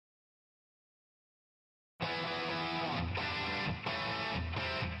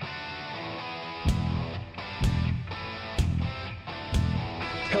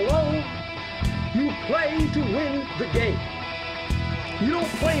play to win the game. You don't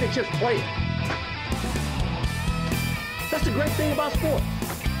play to just play it. That's the great thing about sports.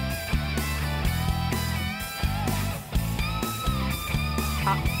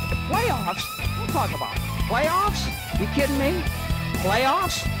 Playoffs? Don't talk about playoffs. You kidding me?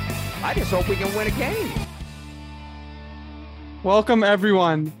 Playoffs? I just hope we can win a game. Welcome,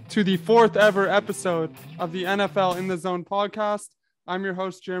 everyone, to the fourth ever episode of the NFL in the Zone podcast. I'm your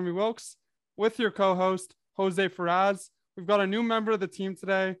host, Jeremy Wilks, with your co-host, José Ferraz. We've got a new member of the team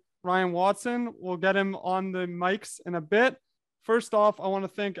today, Ryan Watson. We'll get him on the mics in a bit. First off, I want to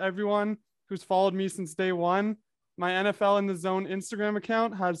thank everyone who's followed me since day one. My NFL in the Zone Instagram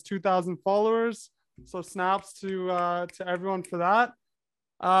account has 2,000 followers, so snaps to everyone for that.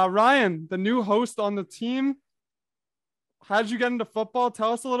 Ryan, the new host on the team, how did you get into football?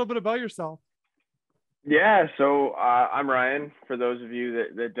 Tell us a little bit about yourself. Yeah, so I'm Ryan, for those of you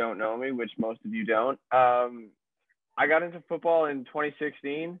that don't know me, which most of you don't. I got into football in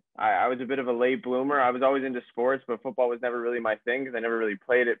 2016. I was a bit of a late bloomer. I was always into sports, but football was never really my thing because I never really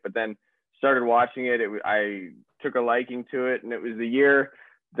played it. But then started watching it. I took a liking to it, and it was the year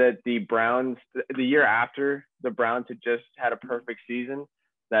that the year after the Browns had just had a perfect season,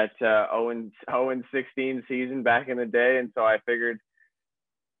 that 0-16 season back in the day. And so I figured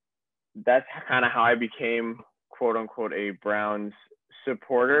that's kind of how I became, quote unquote, a Browns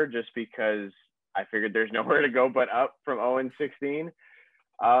supporter, just because I figured there's nowhere to go but up from 0-16.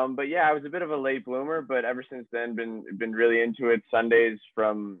 But yeah, I was a bit of a late bloomer, but ever since then been really into it. Sundays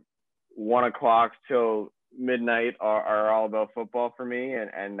from 1 o'clock till midnight are all about football for me.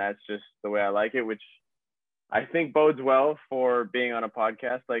 And that's just the way I like it, which I think bodes well for being on a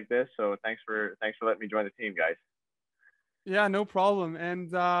podcast like this. So thanks for letting me join the team, guys. Yeah, no problem. And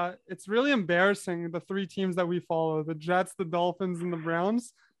it's really embarrassing, the three teams that we follow, the Jets, the Dolphins, and the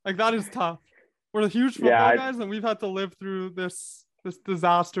Browns. Like, that is tough. We're the huge football guys, and we've had to live through this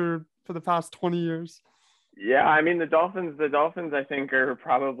disaster for the past 20 years. Yeah, I mean, the Dolphins, I think, are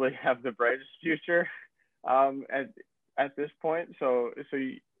probably have the brightest future at this point. So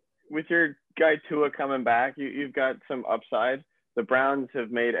with your guy Tua coming back, you've got some upside. The Browns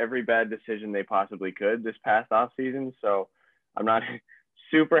have made every bad decision they possibly could this past offseason, so I'm not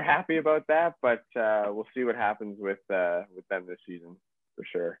super happy about that, but we'll see what happens with them this season for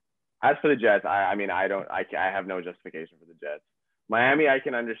sure. As for the Jets, I have no justification for the Jets. Miami, I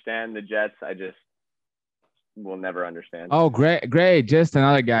can understand. The Jets, I just will never understand. Oh, great. Just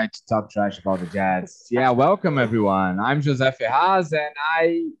another guy to talk trash about the Jets. Yeah, welcome everyone. I'm José Ferraz, and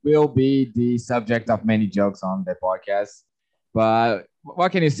I will be the subject of many jokes on the podcast. But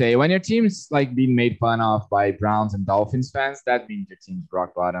what can you say? When your team's like being made fun of by Browns and Dolphins fans, that means your team's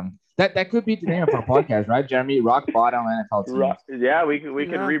rock bottom. That could be the name of our podcast, right, Jeremy? Rock bottom NFL team. Yeah, we can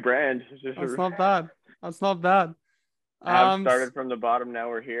rebrand. That's not bad. Started from the bottom. Now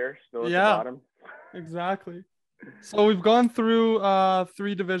we're here, still at the bottom. Exactly. So we've gone through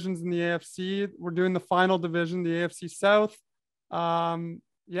three divisions in the AFC. We're doing the final division, the AFC South.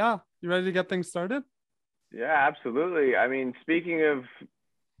 You ready to get things started? Yeah, absolutely. I mean, speaking of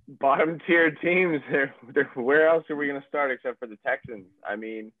bottom tier teams, where else are we going to start except for the Texans? I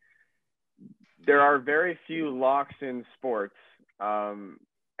mean, there are very few locks in sports.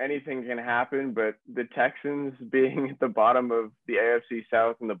 Anything can happen, but the Texans being at the bottom of the AFC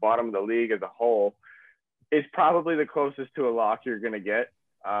South and the bottom of the league as a whole is probably the closest to a lock you're going to get.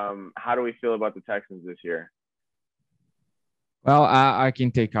 How do we feel about the Texans this year? Well, I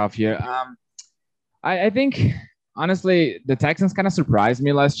can take off here. I think, honestly, the Texans kind of surprised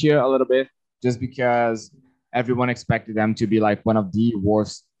me last year a little bit, just because everyone expected them to be like one of the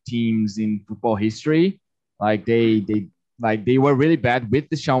worst teams in football history. Like they were really bad with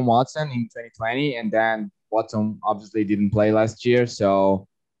Deshaun Watson in 2020, and then Watson obviously didn't play last year. So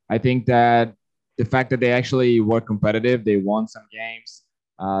I think that the fact that they actually were competitive, they won some games.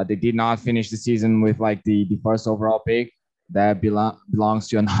 They did not finish the season with like the first overall pick. That belongs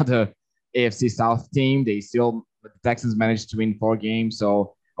to another AFC South team. The Texans managed to win 4 games.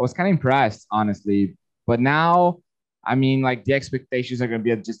 So I was kind of impressed, honestly. But now, I mean, like, the expectations are going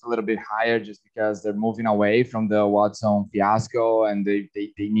to be just a little bit higher just because they're moving away from the Watson fiasco, and they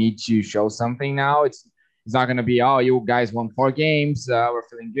need to show something now. It's not going to be, oh, you guys won 4 games. We're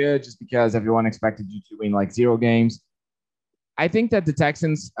feeling good, just because everyone expected you to win like 0 games. I think that the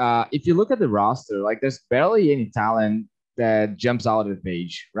Texans, if you look at the roster, like, there's barely any talent that jumps out of the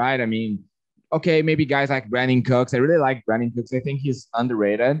page, right? I mean, okay, maybe guys like Brandon Cooks. I really like Brandon Cooks. I think he's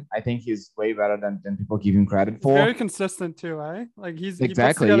underrated. I think he's way better than people give him credit He's for. very consistent too, eh? Like he puts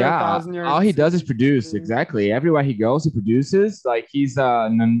Exactly. together Yeah. 1,000 yards. All he does is season. produce. Exactly. Everywhere he goes, he produces. Like he's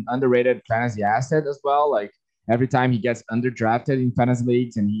an underrated fantasy asset as well. Like every time he gets underdrafted in fantasy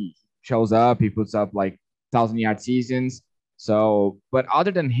leagues and he shows up, he puts up like 1,000 yard seasons. So, but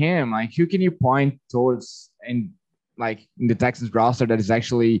other than him, like who can you point towards in like in the Texans roster that is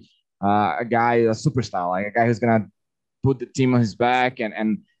actually a guy, a superstar, like a guy who's gonna put the team on his back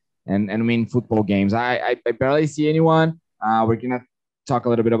and win football games? I barely see anyone. We're gonna talk a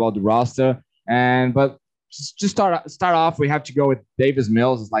little bit about the roster, but just start off, we have to go with Davis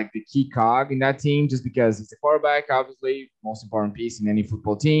Mills as like the key cog in that team, just because he's the quarterback, obviously most important piece in any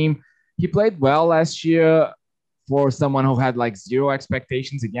football team. He played well last year for someone who had like zero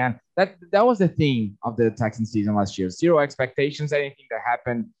expectations. Again, that was the theme of the Texans season last year. Zero expectations. Anything that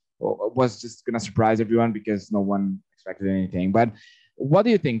happened was just gonna surprise everyone because no one expected anything. But what do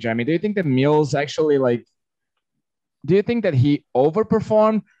you think, Jeremy? Do you think that Mills actually like? Do you think that he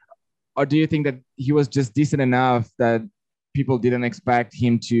overperformed, or do you think that he was just decent enough that people didn't expect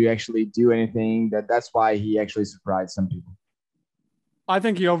him to actually do anything? That's why he actually surprised some people. I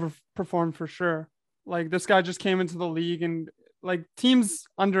think he overperformed for sure. Like this guy just came into the league and like teams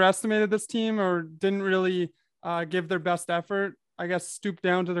underestimated this team or didn't really give their best effort. I guess stoop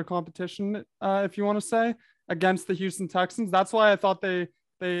down to their competition, if you want to say, against the Houston Texans. That's why I thought they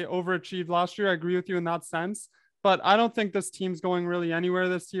overachieved last year. I agree with you in that sense, but I don't think this team's going really anywhere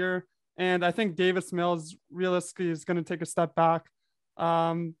this year. And I think Davis Mills realistically is going to take a step back.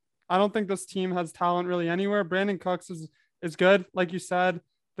 I don't think this team has talent really anywhere. Brandon Cooks is good, like you said.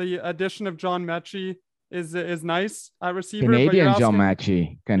 The addition of John Mechie is nice at receiver. Canadian John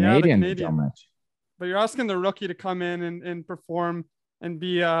Mechie. Canadian John Mechie. But you're asking the rookie to come in and perform and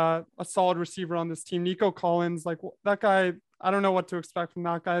be a solid receiver on this team. Nico Collins, like that guy, I don't know what to expect from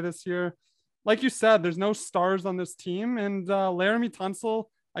that guy this year. Like you said, there's no stars on this team. And Laramie Tunsil,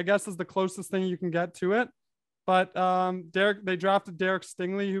 I guess, is the closest thing you can get to it. But they drafted Derek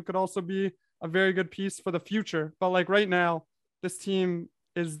Stingley, who could also be a very good piece for the future. But like right now, this team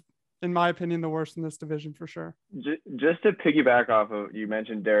is, in my opinion, the worst in this division for sure. Just to piggyback off of, you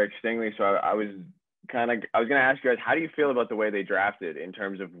mentioned Derek Stingley. So I was going to ask you guys, how do you feel about the way they drafted in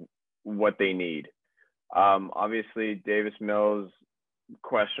terms of what they need? Obviously, Davis Mills,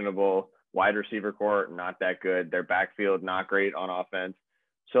 questionable. Wide receiver core, not that good. Their backfield, not great on offense.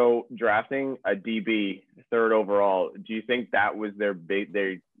 So drafting a DB third overall, do you think that was their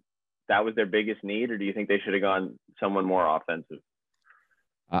biggest need, or do you think they should have gone someone more offensive?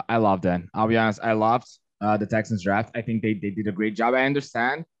 I loved that. I'll be honest. I loved the Texans draft. I think they did a great job. I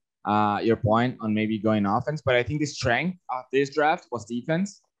understand your point on maybe going offense, but I think the strength of this draft was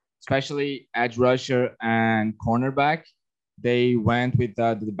defense, especially edge rusher and cornerback. They went with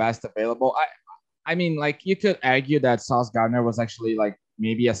the best available. I mean, like you could argue that Sauce Gardner was actually like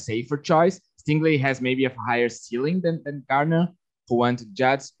maybe a safer choice. Stingley has maybe a higher ceiling than Gardner, who went to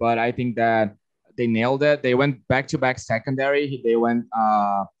Jets, but I think that they nailed it. They went back-to-back secondary. They went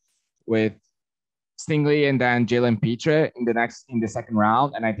with Stingley and then Jalen Petre in the second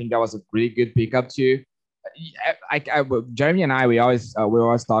round, and I think that was a really good pickup too. Jeremy and I, we always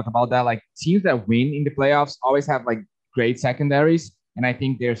talk about that. Like teams that win in the playoffs always have like great secondaries, and I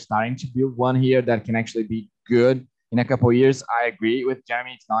think they're starting to build one here that can actually be good in a couple of years. I agree with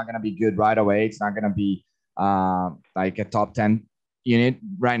Jeremy. It's not going to be good right away. It's not going to be like a top 10 unit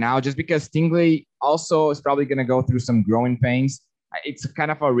right now, just because Stingley also is probably going to go through some growing pains. It's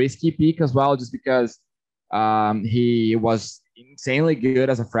kind of a risky pick as well, just because he was insanely good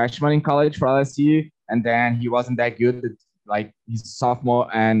as a freshman in college for LSU, and then he wasn't that good like his sophomore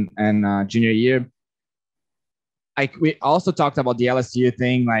and junior year. Like we also talked about the LSU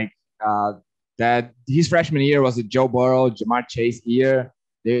thing, like that his freshman year was a Joe Burrow, Jamar Chase year.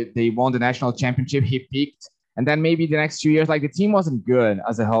 They won the national championship. He peaked, and then maybe the next 2 years, like the team wasn't good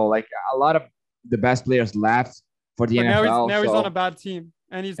as a whole. Like a lot of the best players left for the NFL. Now he's on a bad team,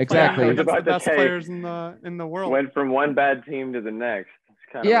 and he's exactly playing against the best players in the world. Went from one bad team to the next.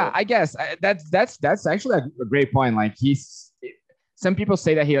 I guess that's actually a great point. Like some people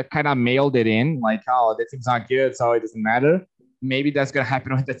say that he kind of mailed it in, like, oh, this team's not good, so it doesn't matter. Maybe that's going to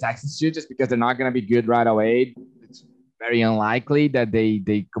happen with the Texans too, just because they're not going to be good right away. It's very unlikely that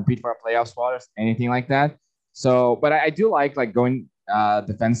they compete for a playoff spot or anything like that. So, but I do like going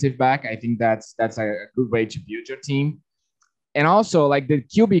defensive back. I think that's a good way to build your team. And also, like the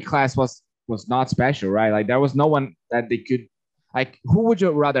QB class was not special, right? Like there was no one that they could. Like, who would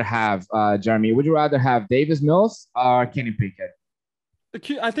you rather have, Jeremy? Would you rather have Davis Mills or Kenny Pickett?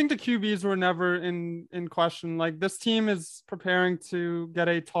 I think the QBs were never in question. Like, this team is preparing to get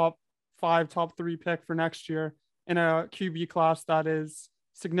a top 5, top 3 pick for next year in a QB class that is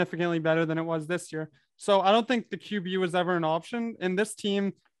significantly better than it was this year. So I don't think the QB was ever an option. And this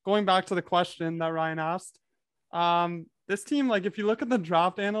team, going back to the question that Ryan asked, this team, like, if you look at the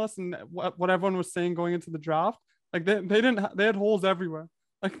draft analysts and what everyone was saying going into the draft, like they had holes everywhere.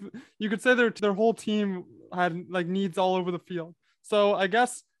 Like, you could say their whole team had like needs all over the field. So I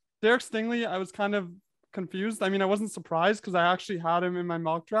guess Derek Stingley, I was kind of confused. I mean, I wasn't surprised because I actually had him in my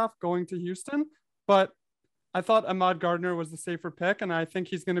mock draft going to Houston, but I thought Ahmad Gardner was the safer pick, and I think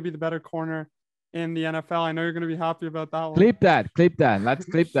he's going to be the better corner in the NFL. I know you're going to be happy about that one. Clip that. Let's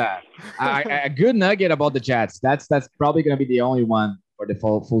clip that. A good nugget about the Jets. That's probably going to be the only one for the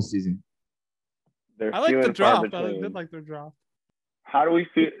full season. They're I like the draft. I between. did like their draft. How do we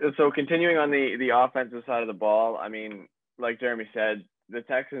feel? So continuing on the offensive side of the ball, I mean, like Jeremy said, the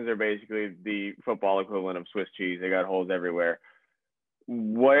Texans are basically the football equivalent of Swiss cheese. They got holes everywhere.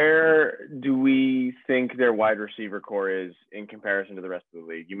 Where do we think their wide receiver core is in comparison to the rest of the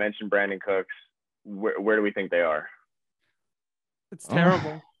league? You mentioned Brandon Cooks. Where do we think they are? It's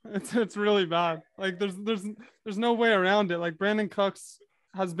terrible. It's really bad. Like, there's no way around it. Like, Brandon Cooks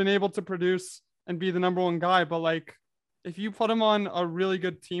has been able to produce and be the number one guy, but like, if you put him on a really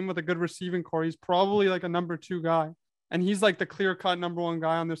good team with a good receiving core, he's probably like a number 2 guy. And he's like the clear-cut number 1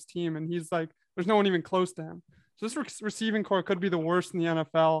 guy on this team. And he's like, there's no one even close to him. So this receiving core could be the worst in the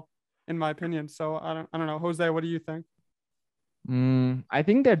NFL, in my opinion. So I don't know. Jose, what do you think? I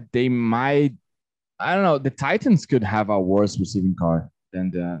think that they might. I don't know. The Titans could have a worse receiving core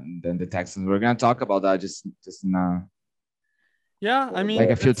than the Texans. We're gonna talk about that just now. Yeah, I mean, like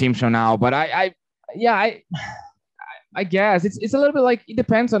a few teams from now. But I guess it's a little bit like, it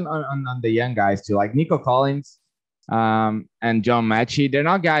depends on the young guys too. Like Nico Collins, and John Mechie. They're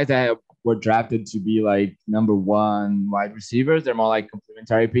not guys that were drafted to be like number 1 wide receivers. They're more like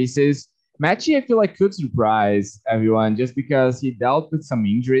complementary pieces. Mechie, I feel like, could surprise everyone just because he dealt with some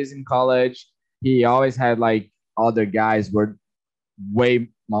injuries in college. He always had like other guys were way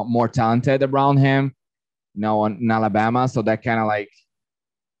more talented around him, in Alabama. So that kind of like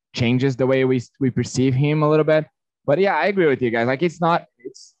changes the way we perceive him a little bit. But yeah, I agree with you guys. Like, it's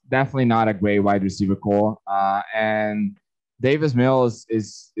definitely not a great wide receiver core. And Davis Mills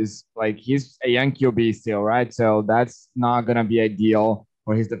is like, he's a young QB still, right? So that's not gonna be ideal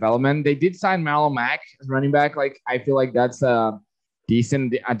for his development. They did sign Marlon Mack as running back. Like, I feel like that's a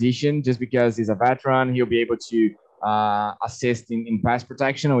decent addition just because he's a veteran. He'll be able to assist in pass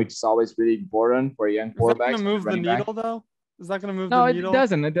protection, which is always really important for a young quarterback. Is that going to move the needle, though? Is that going to move the needle?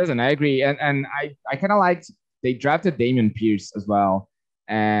 No, it doesn't. I agree. And I kind of liked, they drafted Dameon Pierce as well.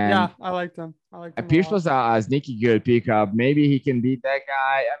 And yeah, I liked him. Pierce was a sneaky good pickup. Maybe he can beat that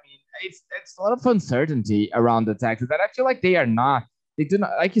guy. I mean, it's a lot of uncertainty around the Texans that I feel like they do not,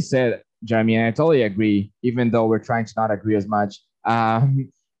 like you said, Jeremy, and I totally agree, even though we're trying to not agree as much.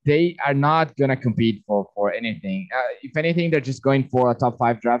 They are not going to compete for anything. If anything, they're just going for a top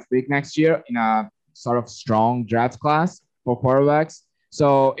 5 draft pick next year in a sort of strong draft class for quarterbacks.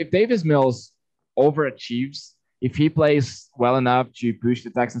 So if Davis Mills overachieves, if he plays well enough to push the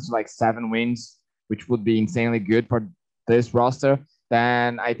Texans to like 7 wins, which would be insanely good for this roster,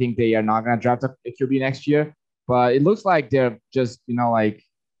 then I think they are not going to draft a QB next year. But it looks like they're just, like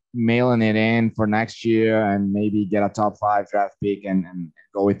mailing it in for next year and maybe get a top 5 draft pick and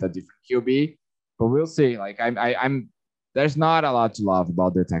go with a different QB. But we'll see. Like, I'm there's not a lot to love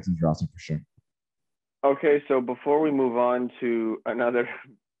about the Texans roster for sure. Okay, so before we move on to another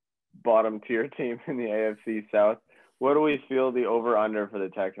bottom tier team in the AFC South, what do we feel the over-under for the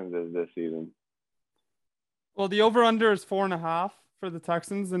Texans is this season? Well, the over-under is 4.5 for the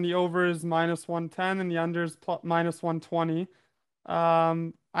Texans, and the over is -110, and the under is -120.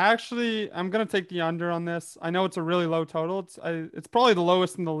 I'm going to take the under on this. I know it's a really low total. It's probably the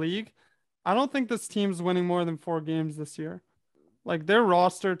lowest in the league. I don't think this team's winning more than 4 games this year. Like, their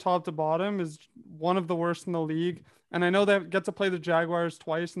roster top to bottom is one of the worst in the league. And I know they get to play the Jaguars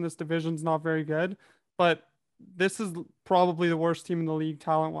twice, and this division's not very good, but this is probably the worst team in the league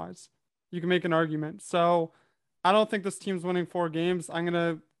talent-wise. You can make an argument. So I don't think this team's winning 4 games. I'm going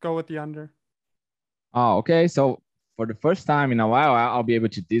to go with the under. Oh, okay. So for the first time in a while, I'll be able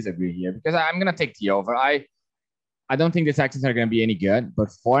to disagree here because I'm going to take the over. I don't think the Texans are going to be any good, but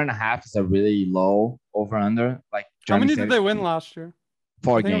 4.5 is a really low over-under. Like, how many did they win last year?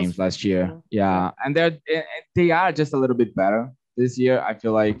 4 games last year. Yeah. And they are just a little bit better this year. I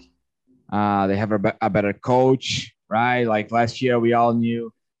feel like they have a better coach, right? Like last year, we all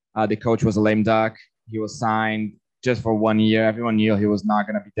knew the coach was a lame duck. He was signed just for 1 year. Everyone knew he was not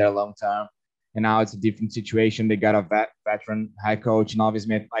going to be there long term. And now it's a different situation. They got a veteran head coach and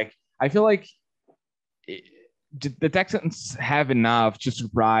obviously, like, I feel like the Texans have enough to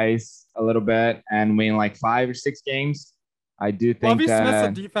surprise a little bit and win like 5 or 6 games. I do think Lovie that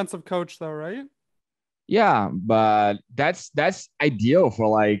Smith's a defensive coach, though, right? yeah, but that's ideal for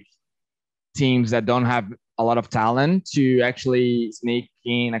like teams that don't have a lot of talent to actually sneak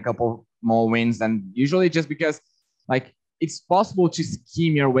in a couple more wins than usually, just because like it's possible to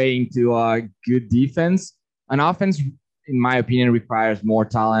scheme your way into a good defense. An offense, in my opinion, requires more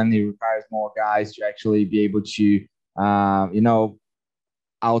talent. It requires more guys to actually be able to,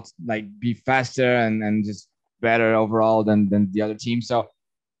 out like be faster and just better overall than the other team. So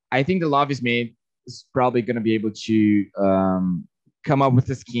I think the Love is made is probably going to be able to come up with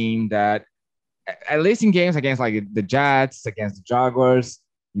a scheme that, at least in games against like the Jets, against the Jaguars,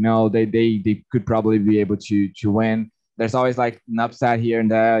 they could probably be able to win. There's always like an upset here and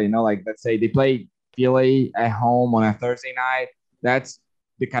there, like let's say they play Philly at home on a Thursday night. That's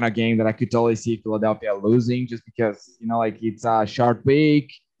the kind of game that I could totally see Philadelphia losing, just because, like it's a short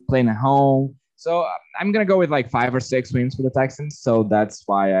week, playing at home. So I'm going to go with like 5 or 6 wins for the Texans. So that's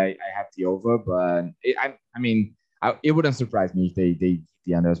why I have the over. But it wouldn't surprise me if they hit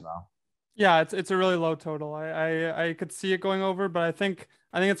the under as well. Yeah, it's a really low total. I could see it going over, but I think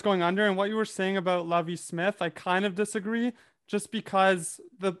it's going under. And what you were saying about Lovie Smith, I kind of disagree, just because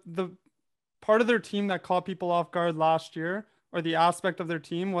the part of their team that caught people off guard last year, or the aspect of their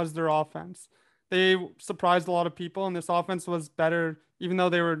team, was their offense. They surprised a lot of people, and this offense was better, even though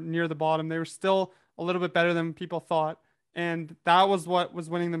they were near the bottom. They were still a little bit better than people thought, and that was what was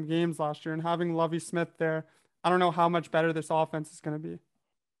winning them games last year. And having Lovie Smith there, I don't know how much better this offense is going to be.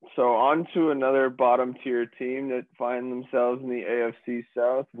 So on to another bottom tier team that find themselves in the AFC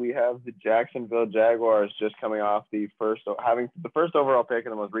South. We have the Jacksonville Jaguars, just coming off having the first overall pick in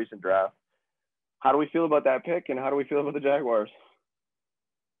the most recent draft. How do we feel about that pick, and how do we feel about the Jaguars?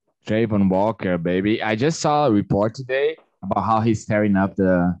 Trayvon Walker, baby. I just saw a report today about how he's tearing up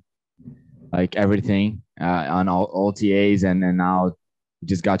everything on all OTAs, and now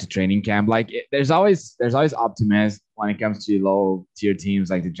just got to training camp. There's always optimism when it comes to low tier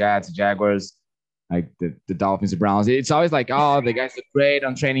teams like the Jets, the Jaguars, like the Dolphins, the Browns. It's always like, oh, the guys look great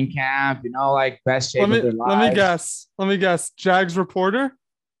on training camp, like best shape of their lives. Let me guess. Jags reporter?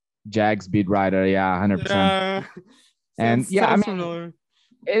 Jags beat writer, yeah, 100%. Yeah. And yeah, familiar.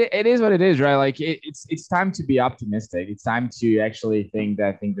 It is what it is, right? Like it's time to be optimistic. It's time to actually think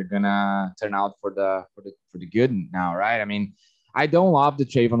that things are gonna turn out for the good now, right? I mean, I don't love the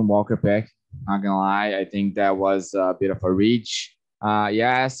Trayvon Walker pick. Not gonna lie, I think that was a bit of a reach.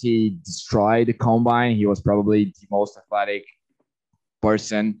 Yes, he destroyed the combine. He was probably the most athletic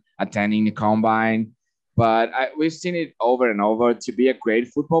person attending the combine. But we've seen it over and over. To be a great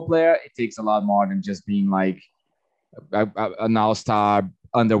football player, it takes a lot more than just being like an all-star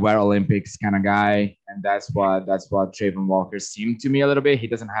underwear Olympics kind of guy. And that's what Trayvon Walker seemed to me a little bit. He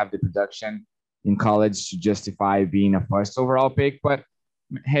doesn't have the production in college to justify being a first overall pick. But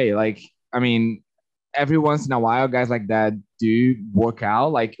hey, every once in a while, guys like that do work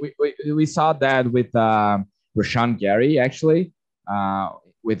out. Like we saw that with Rashawn Gary, actually,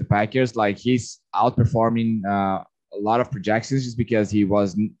 with the Packers. Like he's outperforming a lot of projections just because he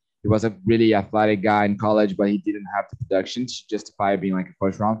was a really athletic guy in college, but he didn't have the production to justify being like a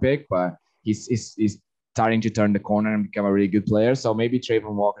first round pick. But he's starting to turn the corner and become a really good player. So maybe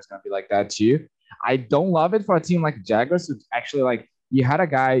Trayvon Walker is going to be like that too. I don't love it for a team like Jaguars, who actually, like, you had a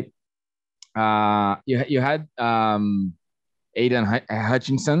guy, you had Aiden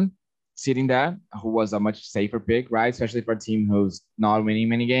Hutchinson sitting there, who was a much safer pick, right? Especially for a team who's not winning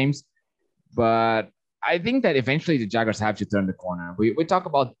many games. But I think that eventually the Jaguars have to turn the corner. We talk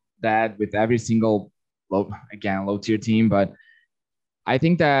about that with every single low tier team, but I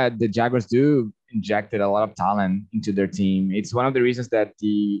think that the Jaguars do injected a lot of talent into their team. It's one of the reasons that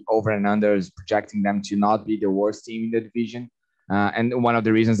the over and under is projecting them to not be the worst team in the division. And one of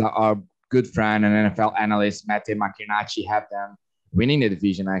the reasons that our good friend and NFL analyst, Mate Makinacci, have them winning the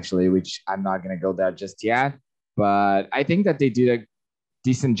division, actually, which I'm not going to go there just yet. But I think that they did a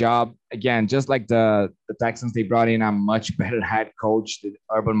decent job. Again, just like the Texans, they brought in a much better head coach. The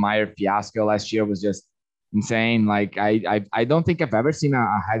Urban Meyer fiasco last year was just insane. Like I don't think I've ever seen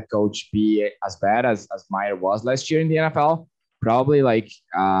a head coach be as bad as Meyer was last year in the NFL. Probably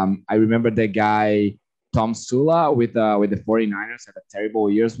I remember the guy Tom Sula with the 49ers had a terrible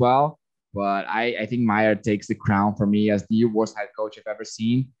year as well. But I think Meyer takes the crown for me as the worst head coach I've ever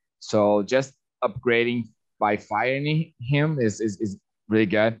seen. So just upgrading by firing him is really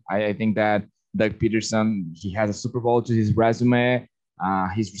good. I think that Doug Peterson. He has a Super Bowl to his resume.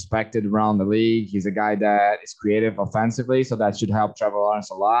 He's respected around the league. He's a guy that is creative offensively, so that should help Trevor Lawrence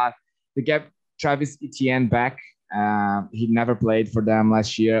a lot. To get Travis Etienne back, he never played for them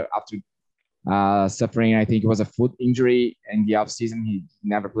last year after suffering, I think it was a foot injury in the offseason. He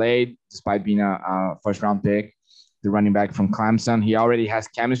never played despite being a first-round pick, the running back from Clemson. He already has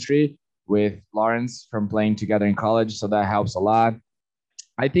chemistry with Lawrence from playing together in college, so that helps a lot.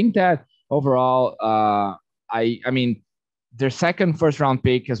 I think that overall, I mean, their second first-round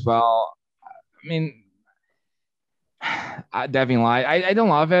pick as well. I mean, Devin Lai, I don't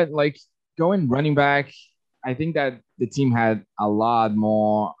love it. Like going running back, I think that the team had a lot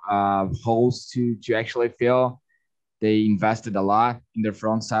more holes to actually fill. They invested a lot in their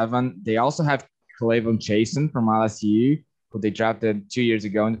front seven. They also have Clavon Chasen from LSU, who they drafted 2 years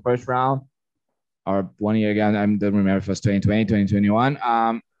ago in the first round, or 1 year ago. I don't remember if it was 2020,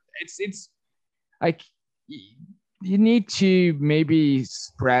 2021. It's like you need to maybe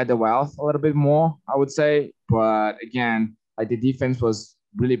spread the wealth a little bit more, I would say. But again, like the defense was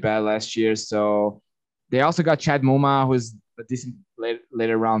really bad last year. So they also got Chad Muma, who's a decent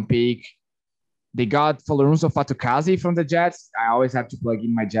later round pick. They got Folorunso Fatukazi from the Jets. I always have to plug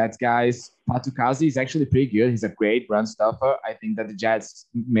in my Jets guys. Fatukazi is actually pretty good. He's a great run stuffer. I think that the Jets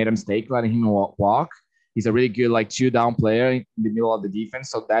made a mistake letting him walk. He's a really good like 2-down player in the middle of the defense.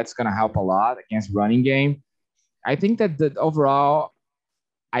 So that's going to help a lot against running game. I think that the overall,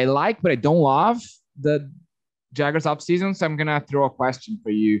 I like, but I don't love the Jaguars offseason. So I'm going to throw a question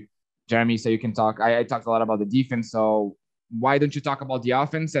for you, Jeremy, so you can talk. I talked a lot about the defense. So why don't you talk about the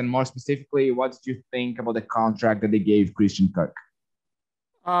offense? And more specifically, what did you think about the contract that they gave Christian Kirk?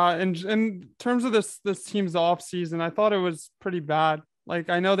 In terms of this team's offseason, I thought it was pretty bad. Like,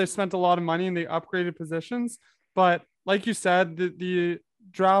 I know they spent a lot of money and they upgraded positions, but like you said, the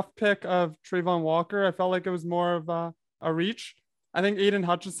draft pick of Trayvon Walker, I felt like it was more of a reach. I think Aiden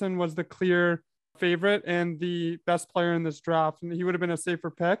Hutchinson was the clear favorite and the best player in this draft, and he would have been a safer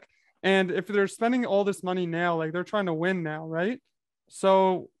pick. And if they're spending all this money now, like they're trying to win now, right?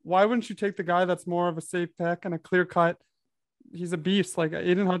 So why wouldn't you take the guy that's more of a safe pick and a clear cut? He's a beast. Like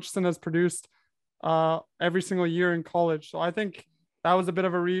Aiden Hutchinson has produced every single year in college. So I think that was a bit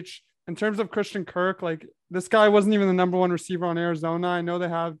of a reach. In terms of Christian Kirk, like this guy wasn't even the number one receiver on Arizona. I know they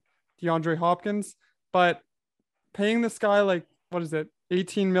have DeAndre Hopkins, but paying this guy like, what is it,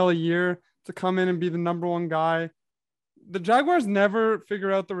 18 mil a year to come in and be the number one guy. The Jaguars never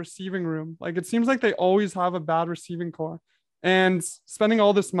figure out the receiving room. Like it seems like they always have a bad receiving core, and spending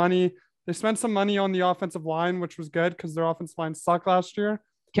all this money, they spent some money on the offensive line, which was good because their offensive line sucked last year.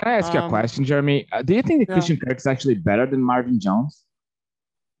 Can I ask you a question, Jeremy? Do you think that Christian Kirk is actually better than Marvin Jones?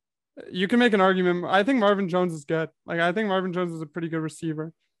 You can make an argument. I think Marvin Jones is good. Like I think Marvin Jones is a pretty good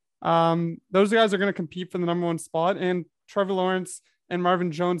receiver. Those guys are going to compete for the number one spot, and Trevor Lawrence and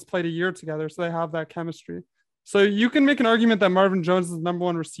Marvin Jones played a year together, so they have that chemistry. So you can make an argument that Marvin Jones is the number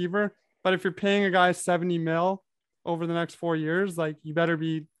one receiver, but if you're paying a guy 70 mil over the next 4 years, like you better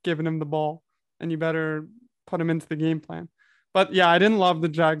be giving him the ball and you better put him into the game plan. But yeah, I didn't love the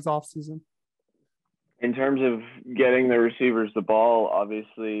Jags offseason. In terms of getting the receivers the ball,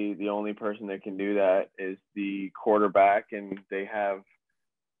 obviously the only person that can do that is the quarterback, and they have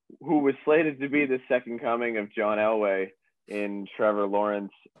who was slated to be the second coming of John Elway in Trevor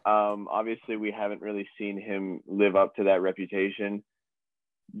Lawrence. Obviously we haven't really seen him live up to that reputation.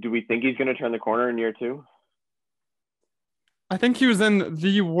 Do we think he's going to turn the corner in year two? I think he was in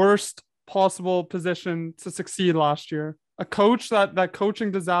the worst possible position to succeed last year. A coach that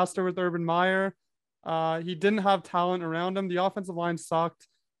coaching disaster with Urban Meyer. He didn't have talent around him. The offensive line sucked.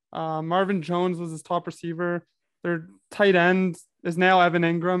 Marvin Jones was his top receiver. Their tight end is now Evan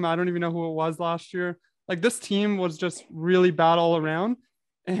Ingram. I don't even know who it was last year. Like this team was just really bad all around,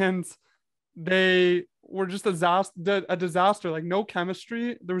 and they were just a disaster. Like no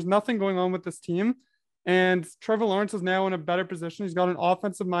chemistry. There was nothing going on with this team. And Trevor Lawrence is now in a better position. He's got an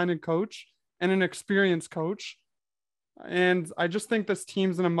offensive-minded coach and an experienced coach. And I just think this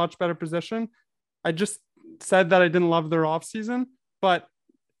team's in a much better position. I just said that I didn't love their offseason, but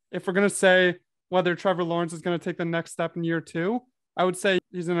if we're going to say whether Trevor Lawrence is going to take the next step in year two, I would say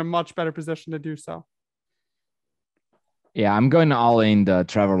he's in a much better position to do so. Yeah, I'm going all in the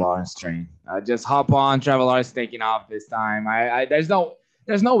Trevor Lawrence train. Just hop on. Trevor Lawrence taking off this time. There's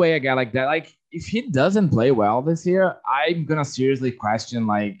no way a guy like that. Like if he doesn't play well this year, I'm gonna seriously question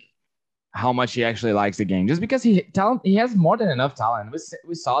like how much he actually likes the game. Just because he has more than enough talent.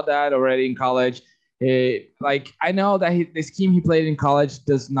 We saw that already in college. I know that the scheme he played in college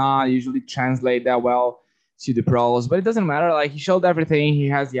does not usually translate that well to the pros, but it doesn't matter. Like, he showed everything. He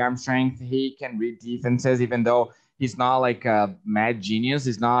has the arm strength. He can read defenses, even though he's not like a mad genius.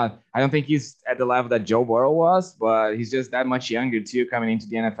 He's not, I don't think he's at the level that Joe Burrow was, but he's just that much younger too, coming into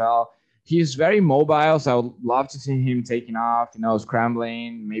the NFL. He's very mobile, so I would love to see him taking off,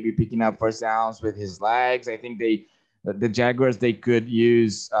 scrambling, maybe picking up first downs with his legs. I think the Jaguars, they could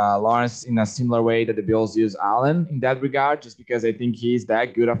use Lawrence in a similar way that the Bills use Allen in that regard, just because I think he's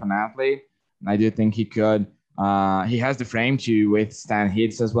that good of an athlete. And I do think he could. He has the frame to withstand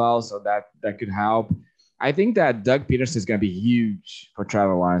hits as well, so that could help. I think that Doug Peterson is going to be huge for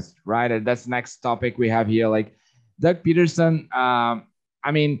Trevor Lawrence, right? And that's the next topic we have here. Like, Doug Peterson, I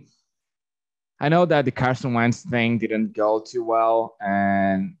mean, I know that the Carson Wentz thing didn't go too well,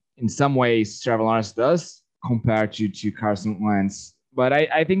 and in some ways, Trevor Lawrence does compared to Carson Wentz. But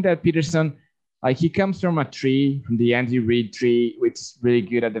I think that Peterson, like, he comes from a tree, from the Andy Reid tree, which is really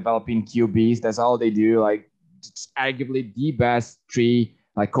good at developing QBs. That's all they do. Like, it's arguably the best tree,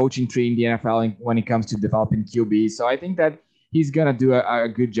 like coaching tree in the NFL when it comes to developing QBs. So I think that he's going to do a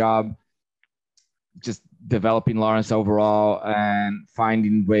good job just developing Lawrence overall and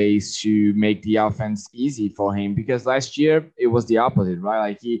finding ways to make the offense easy for him, because last year it was the opposite,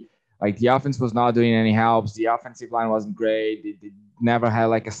 right? Like the offense was not doing any helps. The offensive line wasn't great. They never had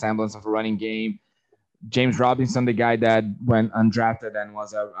like a semblance of a running game. James Robinson, the guy that went undrafted and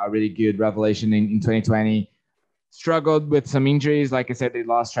was a really good revelation in 2020, struggled with some injuries. Like I said, they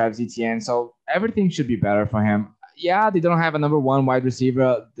lost Travis Etienne. So everything should be better for him. Yeah, they don't have a number one wide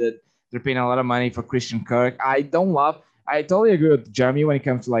receiver. They're paying a lot of money for Christian Kirk. I totally agree with Jeremy when it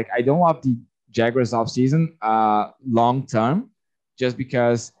comes to, like, I don't love the Jaguars offseason long term, just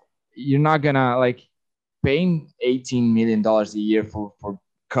because you're not going to, like, paying $18 million a year for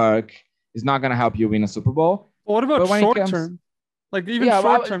Kirk is not going to help you win a Super Bowl. Well, what about short term? Like, even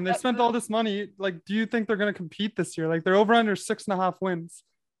short term, they spent all this money. Like, do you think they're going to compete this year? Like, they're over under 6.5 wins.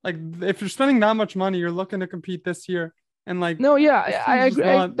 Like, if you're spending that much money, you're looking to compete this year. And like, no, yeah, I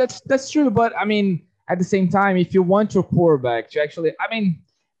agree. That's true. But I mean, at the same time, if you want your quarterback to actually, I mean,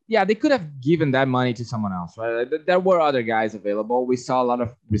 yeah, they could have given that money to someone else, right? There were other guys available. We saw a lot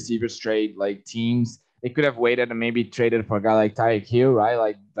of receivers trade, like, teams. They could have waited and maybe traded for a guy like Tyreek Hill,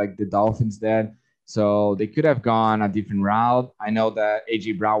 right? Like the Dolphins did. So they could have gone a different route. I know that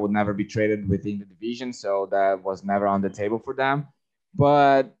A.J. Brown would never be traded within the division, so that was never on the table for them.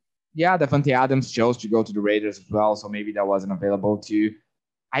 But yeah, Devontae Adams chose to go to the Raiders as well, so maybe that wasn't available too.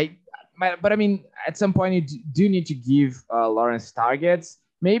 But I mean, at some point you do need to give Lawrence targets.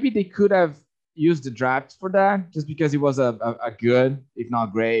 Maybe they could have used the draft for that, just because it was a good, if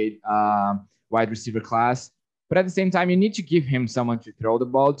not great, wide receiver class. But at the same time, you need to give him someone to throw the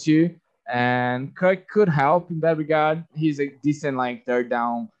ball to, and Kirk could help in that regard. He's a decent, like, third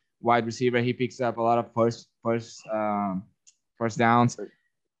down wide receiver. He picks up a lot of first downs.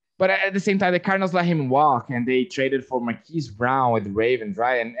 But at the same time, the Cardinals let him walk, and they traded for Marquise Brown with the Ravens,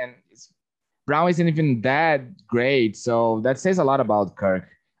 right? And Brown isn't even that great, so that says a lot about Kirk,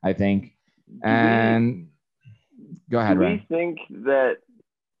 I think. And go ahead, Ryan. Do we think that,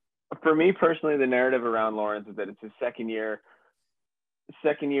 for me personally, the narrative around Lawrence is that it's his second year.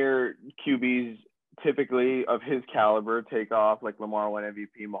 Second-year QBs typically of his caliber take off. Like, Lamar won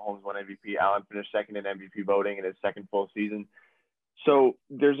MVP, Mahomes won MVP, Allen finished second in MVP voting in his second full season. So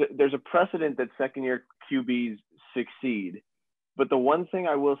there's a precedent that second-year QBs succeed. But the one thing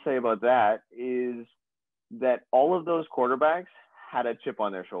I will say about that is that all of those quarterbacks had a chip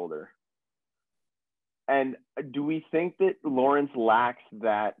on their shoulder. And do we think that Lawrence lacks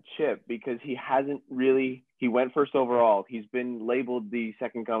that chip? Because he went first overall. He's been labeled the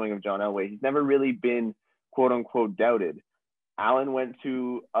second coming of John Elway. He's never really been, quote unquote, doubted. Allen went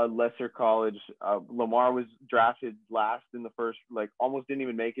to a lesser college. Lamar was drafted last in the first, like, almost didn't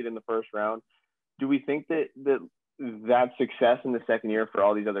even make it in the first round. Do we think that success in the second year for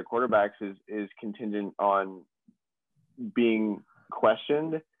all these other quarterbacks is contingent on being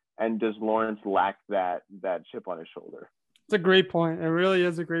questioned? And does Lawrence lack that chip on his shoulder? It's a great point. It really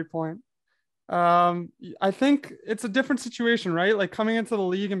is a great point. I think it's a different situation, right? Like, coming into the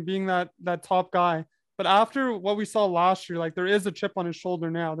league and being that top guy. But after what we saw last year, like, there is a chip on his shoulder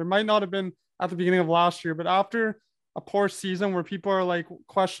now. There might not have been at the beginning of last year, but after a poor season where people are, like,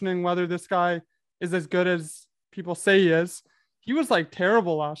 questioning whether this guy is as good as people say he is, he was, like,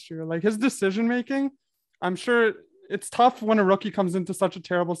 terrible last year. Like, his decision making, I'm sure it's tough when a rookie comes into such a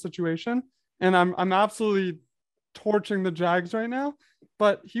terrible situation. And I'm absolutely torching the Jags right now,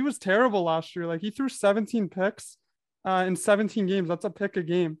 but he was terrible last year. Like, he threw 17 picks in 17 games. That's a pick a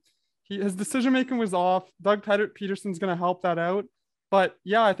game. His decision making was off. Doug Peterson's going to help that out. But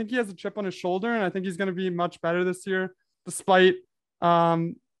yeah, I think he has a chip on his shoulder, and I think he's going to be much better this year, despite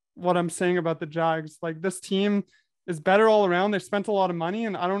what I'm saying about the Jags. Like, this team is better all around. They spent a lot of money,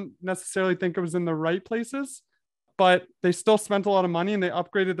 and I don't necessarily think it was in the right places, but they still spent a lot of money, and they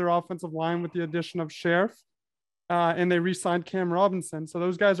upgraded their offensive line with the addition of Sheriff, and they re-signed Cam Robinson. So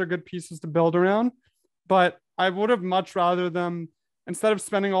those guys are good pieces to build around. But I would have much rather them, instead of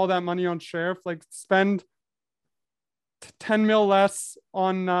spending all that money on Sheriff, like spend 10 mil less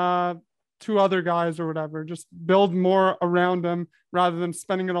on two other guys or whatever. Just build more around them rather than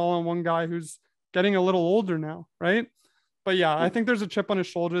spending it all on one guy who's getting a little older now, right? But yeah, I think there's a chip on his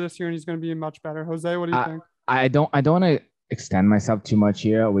shoulder this year, and he's going to be much better. Jose, what do you think? I don't want to extend myself too much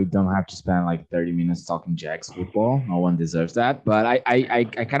here. We don't have to spend like 30 minutes talking Jags football. No one deserves that. But I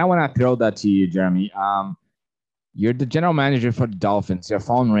kind of want to throw that to you, Jeremy. You're the general manager for the Dolphins. Your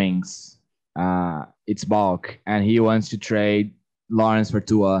phone rings. It's Balk, and he wants to trade Lawrence for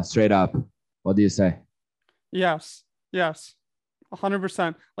Tua straight up. What do you say? Yes,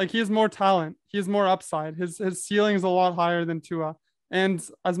 100%. Like, he has more talent. He has more upside. His ceiling is a lot higher than Tua. And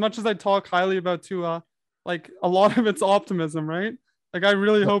as much as I talk highly about Tua, like, a lot of it's optimism, right? Like, I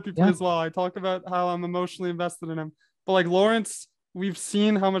really hope he plays well. I talk about how I'm emotionally invested in him. But like Lawrence, we've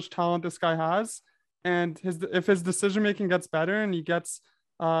seen how much talent this guy has. And if his decision-making gets better and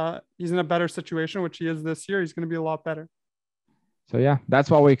he's in a better situation, which he is this year, he's going to be a lot better. So yeah, that's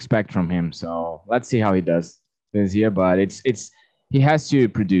what we expect from him. So let's see how he does this year. But he has to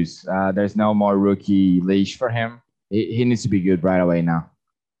produce. There's no more rookie leash for him. He needs to be good right away now.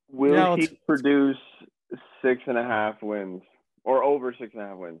 Will he produce 6.5 wins or over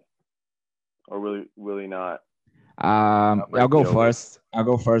 6.5 wins, or will he not? I'll go first. I'll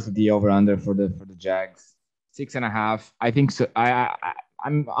go first with the over/under for the Jags. 6.5. I think so.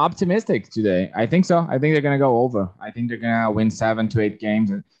 I'm optimistic today. I think so. I think they're gonna go over. I think they're gonna win 7 to 8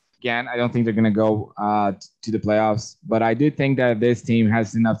 games. Again, I don't think they're gonna go to the playoffs, but I do think that this team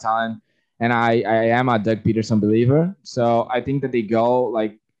has enough talent, and I am a Doug Peterson believer. So I think that they go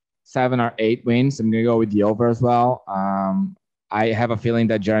like 7 or 8 wins. I'm gonna go with the over as well. I have a feeling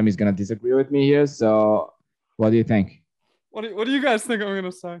that Jeremy's gonna disagree with me here. So what do you think? What do you guys think I'm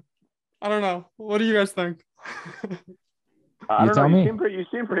gonna say? I don't know. What do you guys think? I don't know. You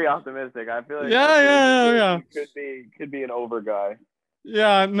seem pretty optimistic. I feel like yeah. Could be an over guy.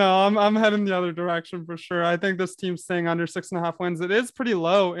 Yeah, no, I'm heading the other direction for sure. I think this team's staying under 6.5 wins. It is pretty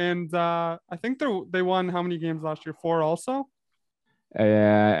low, and I think they won how many games last year? 4 also.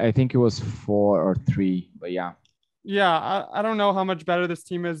 I think it was 4 or 3, but yeah. Yeah, I don't know how much better this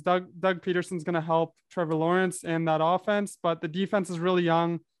team is. Doug Peterson's going to help Trevor Lawrence and that offense, but the defense is really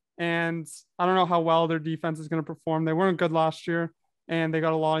young, and I don't know how well their defense is going to perform. They weren't good last year, and they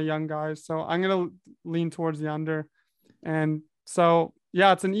got a lot of young guys. So I'm going to lean towards the under. And so,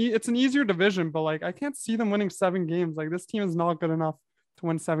 yeah, it's an easier division, but like I can't see them winning 7 games. Like, this team is not good enough to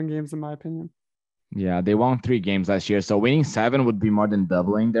win 7 games, in my opinion. Yeah, they won 3 games last year. So winning 7 would be more than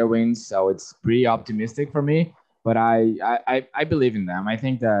doubling their wins. So it's pretty optimistic for me. But I believe in them. I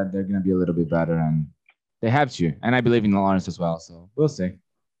think that they're going to be a little bit better, and they have to. And I believe in Lawrence as well. So we'll see.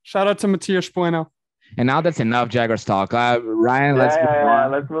 Shout out to Matias Bueno. And now that's enough Jaguars talk. Ryan, let's move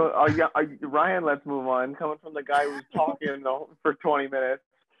on. Let's move. Ryan, let's move on. Coming from the guy who's talking for 20 minutes.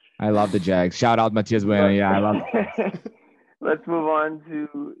 I love the Jags. Shout out Matias Bueno. Yeah, I love it. Let's move on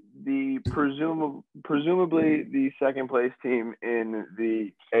to the presumably the second place team in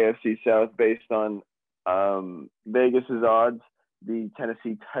the AFC South based on Vegas's odds, the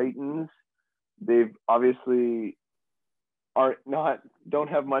Tennessee Titans. They've obviously don't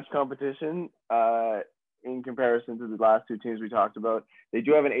have much competition in comparison to the last 2 teams we talked about. They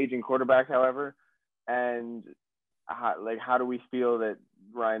do have an aging quarterback, however, and how do we feel that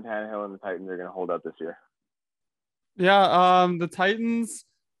Ryan Tannehill and the Titans are going to hold up this year? Yeah, the Titans.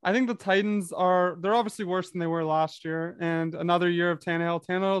 I think the Titans they're obviously worse than they were last year, and another year of Tannehill.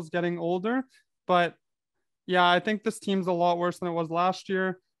 Tannehill's getting older, but yeah, I think this team's a lot worse than it was last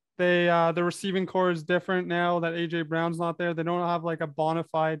year. The receiving core is different now that AJ Brown's not there. They don't have like a bona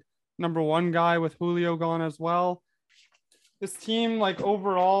fide number 1 guy with Julio gone as well. This team, like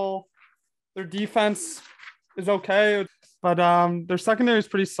overall, their defense is okay, but their secondary is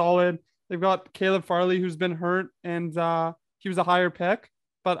pretty solid. They've got Caleb Farley, who's been hurt, and he was a higher pick,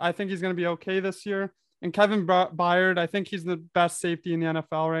 but I think he's going to be okay this year. And Kevin Byard, I think he's the best safety in the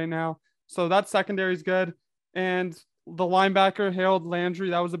NFL right now. So that secondary is good. And the linebacker, Harold Landry,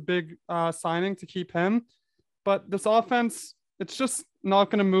 that was a big signing to keep him. But this offense, it's just not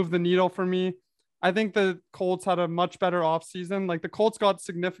going to move the needle for me. I think the Colts had a much better offseason. Like, the Colts got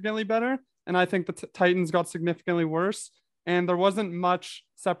significantly better, and I think the Titans got significantly worse. and there wasn't much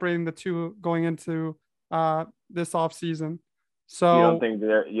separating the two going into this offseason. So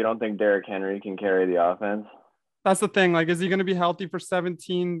you don't think Derrick Henry can carry the offense? That's the thing. Like, is he going to be healthy for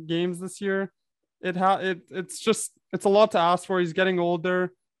 17 games this year? It's a lot to ask for. He's getting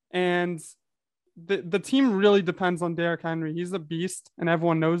older, and the team really depends on Derrick Henry. He's a beast, and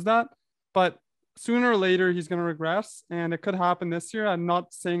everyone knows that. But sooner or later, he's going to regress, and it could happen this year. I'm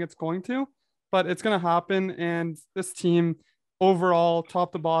not saying it's going to, but it's going to happen. And this team overall,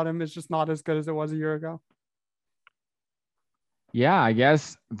 top to bottom, is just not as good as it was a year ago. Yeah, I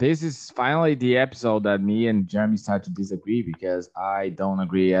guess this is finally the episode that me and Jeremy start to disagree, because I don't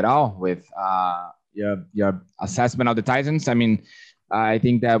agree at all with your assessment of the Titans. I mean, I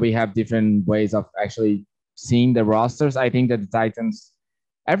think that we have different ways of actually seeing the rosters. I think that the Titans,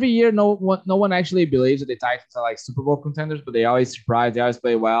 every year, no one actually believes that the Titans are like Super Bowl contenders, but they always surprise. They always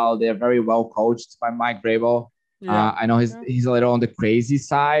play well. They're very well coached by Mike Vrabel. Yeah. I know he's a little on the crazy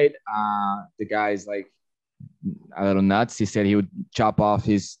side. The guy's like a little nuts. He said he would chop off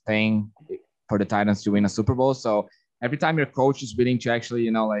his thing for the Titans to win a Super Bowl. So every time your coach is willing to actually,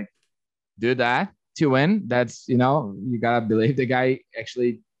 like do that to win, that's, you gotta believe the guy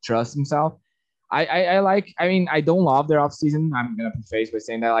actually trusts himself. I don't love their offseason. I'm gonna preface by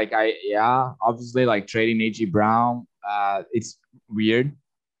saying that obviously like trading A.J. Brown, it's weird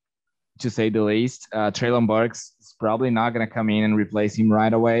to say the least. Treylon Burks is probably not gonna come in and replace him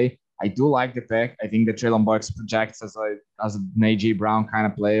right away. I do like the pick. I think that Treylon Burks projects as an A.J. Brown kind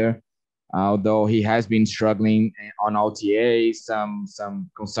of player, although he has been struggling on OTA. Some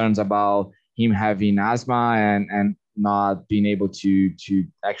concerns about him having asthma and not being able to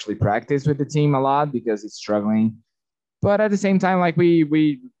actually practice with the team a lot because he's struggling. But at the same time, like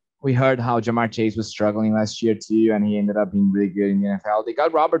we heard how Jamar Chase was struggling last year too, and he ended up being really good in the NFL. They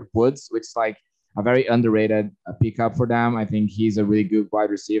got Robert Woods, which is like a very underrated pickup for them. I think he's a really good wide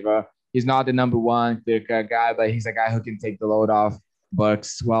receiver. He's not the number one clear-cut guy, but he's a guy who can take the load off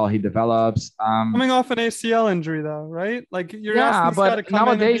Bucks while he develops. Coming off an ACL injury, though, right? Like you're asking this guy to come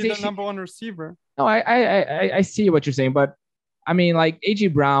in and be the number one receiver. No, I see what you're saying, but I mean, like A.J.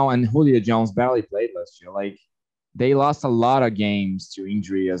 Brown and Julio Jones barely played last year. Like they lost a lot of games to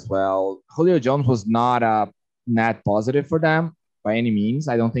injury as well. Julio Jones was not a net positive for them by any means.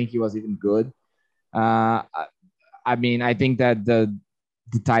 I don't think he was even good. I mean, I think that the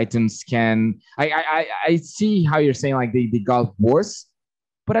Titans can. I see how you're saying like they got worse,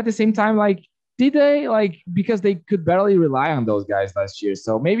 but at the same time, like did they because they could barely rely on those guys last year.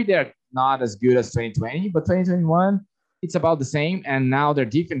 So maybe they're not as good as 2020, but 2021 it's about the same. And now their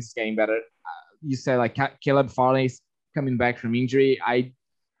defense is getting better. You said like Caleb Farley's coming back from injury. I'm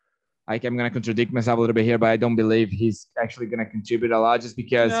going to contradict myself a little bit here, but I don't believe he's actually going to contribit a lot just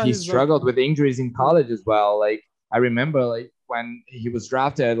because he struggled with injuries in college as well. Like I remember like when he was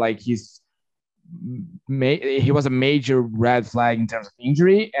drafted, like he was a major red flag in terms of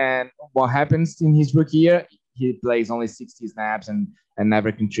injury. And what happens in his rookie year, he plays only 60 snaps and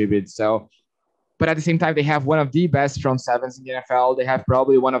never contributes. So, but at the same time, they have one of the best front sevens in the NFL. They have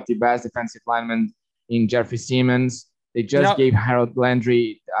probably one of the best defensive linemen in Jeffrey Simmons. They just gave Harold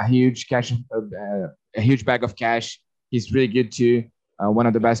Landry a huge bag of cash. He's really good too. One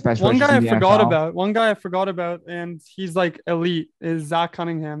of the best pass rushers in the NFL. One guy I forgot about, and he's like elite, is Zach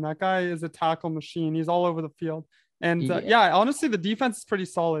Cunningham. That guy is a tackle machine. He's all over the field. And honestly, the defense is pretty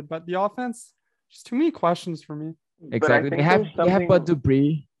solid, but the offense, just too many questions for me. Exactly. They have Bud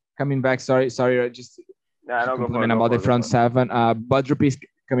Dupree coming back. Sorry, just compliment about the front seven. Bud Dupree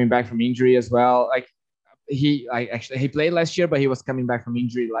coming back from injury as well. Like he played last year, but he was coming back from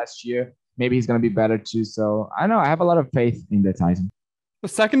injury last year. Maybe he's going to be better too. So I don't know. I have a lot of faith in the Titans. The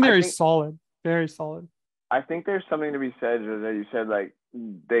secondary is solid, very solid. I think there's something to be said, José. You said like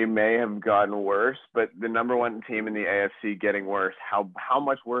they may have gotten worse, but the number one team in the AFC getting worse. How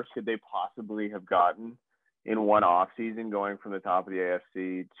much worse could they possibly have gotten in one offseason, going from the top of the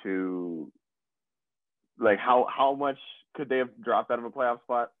AFC to like how much could they have dropped out of a playoff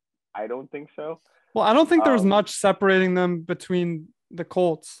spot? I don't think so. Well, I don't think there was much separating them between the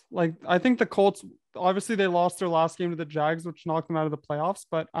Colts. Like I think the Colts, obviously they lost their last game to the Jags, which knocked them out of the playoffs,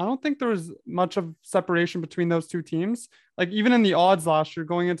 but I don't think there was much of separation between those two teams. Like even in the odds last year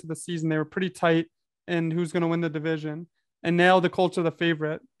going into the season, they were pretty tight in who's going to win the division. And now the Colts are the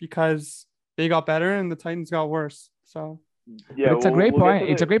favorite because they got better and the Titans got worse. So yeah, it's a great point.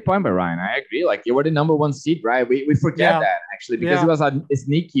 It's a great point by Ryan. I agree. Like you were the number one seed, right? We forget that actually because it was a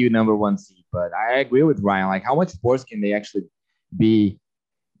sneaky number one seed. But I agree with Ryan. Like how much worse can they actually be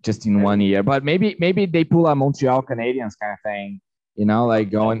just in 1 year? But maybe they pull a Montreal Canadiens kind of thing You know, like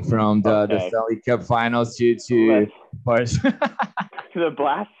going from the Okay. Stanley Cup Finals to Let's first. the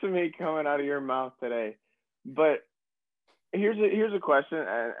blasphemy coming out of your mouth today. But here's a question,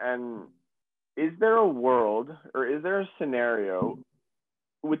 and is there a world or is there a scenario,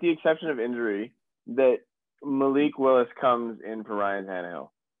 with the exception of injury, that Malik Willis comes in for Ryan Tannehill?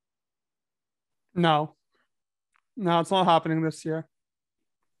 No, it's not happening this year.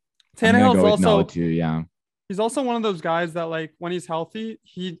 I'm gonna Tannehill's go with no also too. Yeah. he's also one of those guys that like when he's healthy,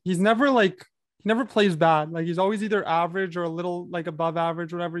 he's never like he never plays bad. Like he's always either average or a little like above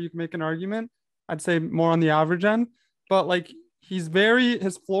average, whatever. You can make an argument. I'd say more on the average end, but like his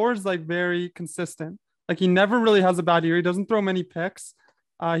floor is like very consistent. Like he never really has a bad year. He doesn't throw many picks.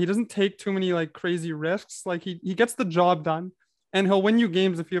 He doesn't take too many like crazy risks. Like he gets the job done, and he'll win you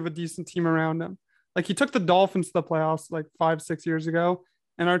games if you have a decent team around him. Like he took the Dolphins to the playoffs like 5-6 years ago,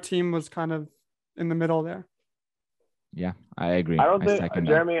 and our team was kind of in the middle there. Yeah, I agree. I don't think, second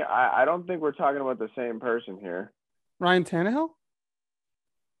that. Jeremy, I don't think we're talking about the same person here. Ryan Tannehill?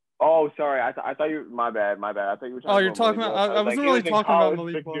 Oh, sorry. I thought you. My bad. I thought you were talking. Oh, you're talking about. I wasn't really talking about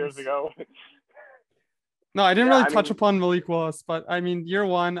Malik Willis. 6 years ago. No, I didn't really touch upon Malik Willis, but I mean, year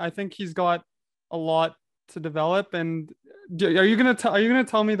one, I think he's got a lot to develop. And are you gonna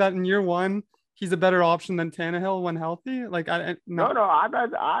tell me that in year one he's a better option than Tannehill when healthy? Like, no.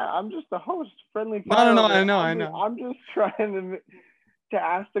 I'm just the host. Friendly. No. I know. I'm just trying to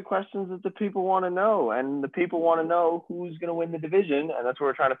ask the questions that the people want to know, and the people want to know who's going to win the division, and that's what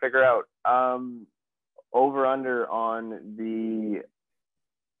we're trying to figure out. Over under on the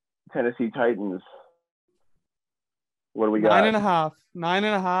Tennessee Titans. What do we got? 9.5.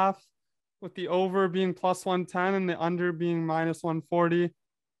 9.5, with the over being plus 110 and the under being minus 140.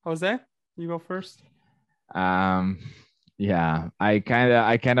 Jose, you go first. Yeah, I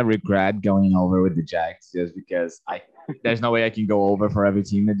kind of regret going over with the Jags just because there's no way I can go over for every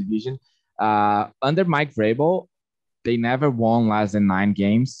team in the division. Under Mike Vrabel, they never won less than 9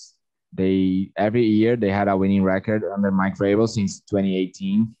 games. Every year they had a winning record under Mike Vrabel since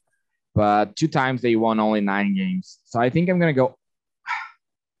 2018, but 2 times they won only 9 games. So I think I'm gonna go.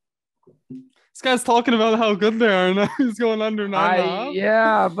 This guy's talking about how good they are, and he's going under 9.5.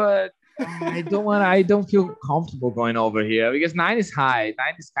 Yeah, but I don't feel comfortable going over here because 9 is high.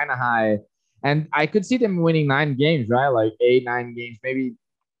 9 is kind of high. And I could see them winning 9 games, right? Like 8, 9 games.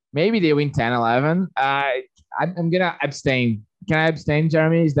 Maybe they win 10, 11. I'm going to abstain. Can I abstain,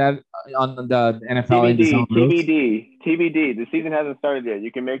 Jeremy? Is that on the NFL? TBD. The season hasn't started yet.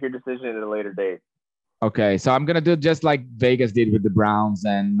 You can make your decision at a later date. Okay, so I'm going to do just like Vegas did with the Browns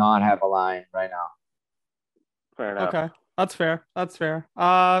and not have a line right now. Fair enough. Okay. That's fair.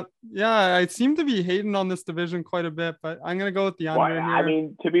 Yeah, I seem to be hating on this division quite a bit, but I'm gonna go with the under here. I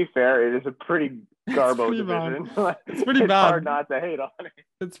mean, to be fair, it is a pretty garbo division. It's pretty bad. It's hard not to hate on it.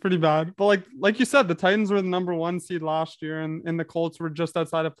 It's pretty bad. But like you said, the Titans were the number 1 seed last year, and the Colts were just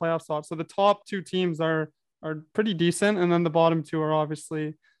outside of playoff spots. So the top 2 teams are pretty decent, and then the bottom 2 are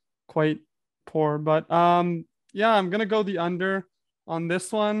obviously quite poor. But yeah, I'm gonna go the under on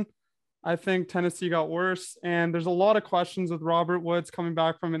this one. I think Tennessee got worse, and there's a lot of questions with Robert Woods coming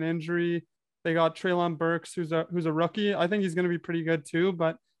back from an injury. They got Treylon Burks, who's a rookie. I think he's going to be pretty good too,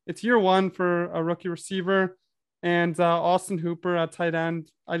 but it's year 1 for a rookie receiver, and Austin Hooper at tight end.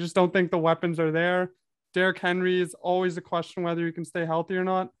 I just don't think the weapons are there. Derrick Henry is always a question whether he can stay healthy or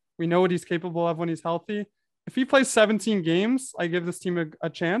not. We know what he's capable of when he's healthy. If he plays 17 games, I give this team a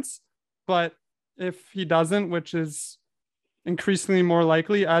chance, but if he doesn't, which is increasingly more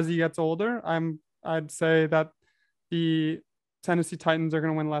likely as he gets older, I'd say that the Tennessee Titans are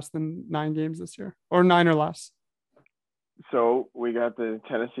going to win less than 9 games this year, or 9 or less. So we got the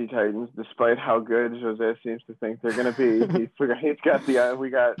Tennessee Titans, despite how good José seems to think they're going to be. He's got the we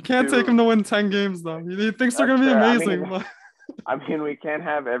got. You can't take him to win 10 games though. He thinks they're going to be amazing. I mean, we can't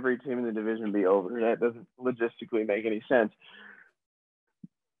have every team in the division be over. That doesn't logistically make any sense.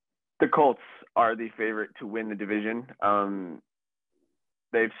 The Colts are the favorite to win the division.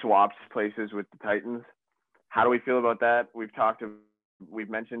 They've swapped places with the Titans. How do we feel about that? We've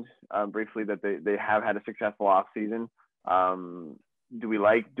mentioned briefly that they have had a successful offseason. Do we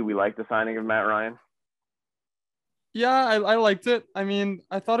like the signing of Matt Ryan? Yeah, I liked it. I mean,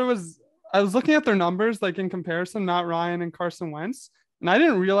 I was looking at their numbers, like in comparison, Matt Ryan and Carson Wentz, and I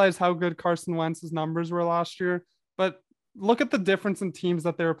didn't realize how good Carson Wentz's numbers were last year. But look at the difference in teams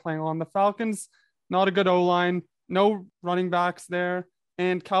that they were playing on. The Falcons, not a good O-line, no running backs there.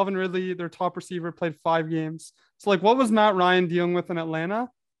 And Calvin Ridley, their top receiver, played 5 games. So like, what was Matt Ryan dealing with in Atlanta?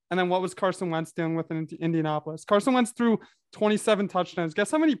 And then what was Carson Wentz dealing with in Indianapolis? Carson Wentz threw 27 touchdowns.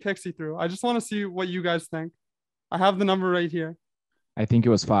 Guess how many picks he threw? I just want to see what you guys think. I have the number right here. I think it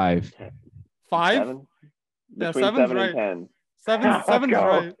was 5. 5? Seven? Yeah, Between seven's 7 right. and 10. Seven's Go.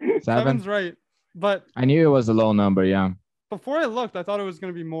 right. 7. Seven's right. But I knew it was a low number. Yeah. before I looked, I thought it was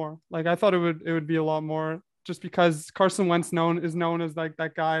going to be more. Like I thought it would be a lot more, just because Carson Wentz is known as like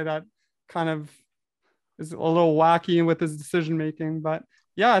that guy that kind of is a little wacky with his decision making. But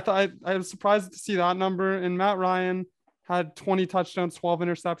yeah, I was surprised to see that number. And Matt Ryan had 20 touchdowns, 12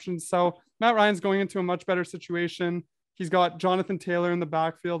 interceptions. So Matt Ryan's going into a much better situation. He's got Jonathan Taylor in the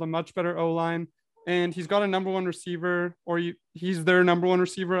backfield, a much better O-line, and he's got a number one receiver, or he's their number one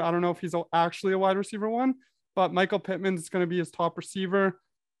receiver. I don't know if he's actually a wide receiver one, but Michael Pittman's going to be his top receiver.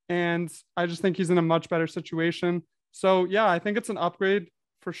 And I just think he's in a much better situation. So yeah, I think it's an upgrade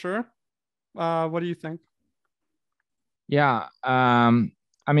for sure. What do you think? Yeah.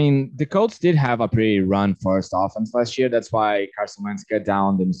 I mean, the Colts did have a pretty run first offense last year. That's why Carson Wentz got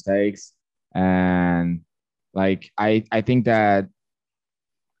down the mistakes. And like, I think that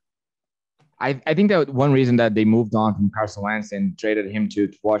one reason that they moved on from Carson Wentz and traded him to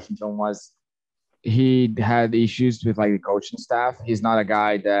Washington was he had issues with like the coaching staff. He's not a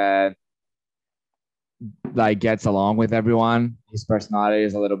guy that like gets along with everyone. His personality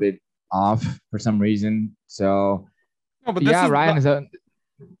is a little bit off for some reason. So No, but yeah, Ryan is a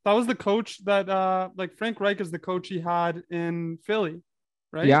that was the coach that like Frank Reich is the coach he had in Philly,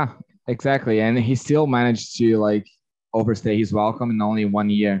 right? Yeah, exactly. And he still managed to like overstay his welcome in only 1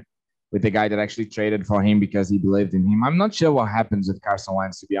 year with the guy that actually traded for him because he believed in him. I'm not sure what happens with Carson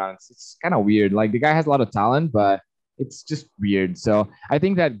Wentz, to be honest. It's kind of weird. Like the guy has a lot of talent, but it's just weird. So I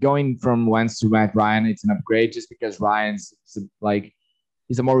think that going from Wentz to Matt Ryan, it's an upgrade just because Ryan's like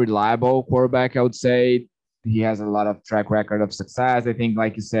he's a more reliable quarterback, I would say. He has a lot of track record of success. I think,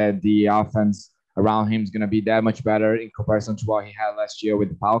 like you said, the offense around him is going to be that much better in comparison to what he had last year with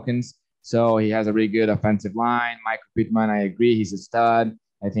the Falcons. So he has a really good offensive line. Michael Pittman, I agree, he's a stud.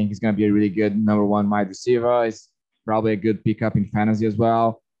 I think he's going to be a really good number one wide receiver. He's probably a good pickup in fantasy as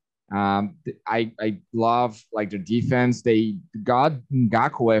well. I love like their defense. They got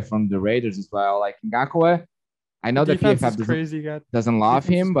Ngakwe from the Raiders as well. Like Ngakwe, I know the PFF doesn't love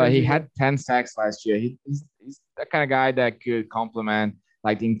him, but he had 10 sacks last year. He's the kind of guy that could complement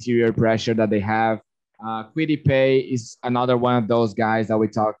like the interior pressure that they have. Kwity Paye is another one of those guys that we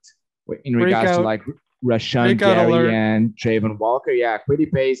talked in regards to like Rashawn Gary and Trayvon Walker. Yeah,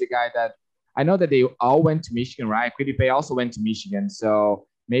 Kwity Paye is a guy that I know that they all went to Michigan, right? Kwity Paye also went to Michigan. So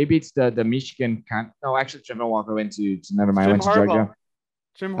maybe it's the Michigan no, actually Trayvon Walker went to never mind, went to Georgia.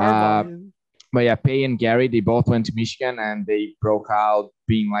 Jim Harbaugh. But yeah, Paye and Gary, they both went to Michigan and they broke out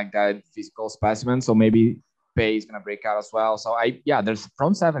being like that physical specimen. So maybe Paye is gonna break out as well. So there's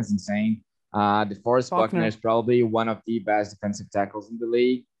front seven is insane. DeForest Buckner is probably one of the best defensive tackles in the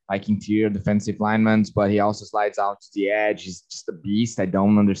league, like interior defensive linemen, but he also slides out to the edge. He's just a beast. I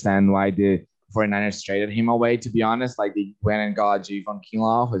don't understand why the 49ers traded him away, to be honest. Like they went and got Javon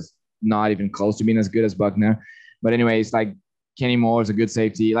Kinlaw, who's not even close to being as good as Buckner. But anyways, like Kenny Moore is a good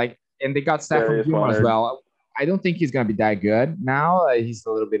safety. Like, and they got Stafford Gilmore as well. I don't think he's going to be that good now. He's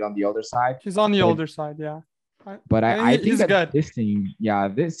a little bit on the older side. He's on the older side, yeah. But I think that good. this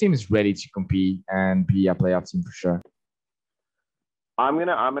team is ready to compete and be a playoff team for sure. I'm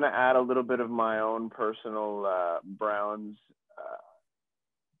gonna add a little bit of my own personal Browns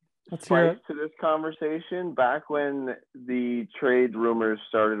spice to this conversation. Back when the trade rumors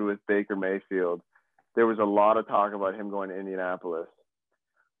started with Baker Mayfield, there was a lot of talk about him going to Indianapolis.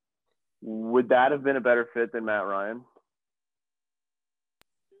 Would that have been a better fit than Matt Ryan?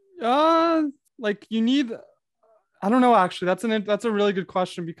 Like you need, I don't know. Actually, that's a really good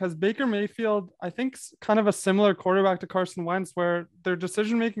question because Baker Mayfield, I think, is kind of a similar quarterback to Carson Wentz, where their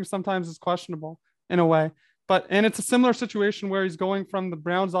decision making sometimes is questionable in a way. And it's a similar situation where he's going from the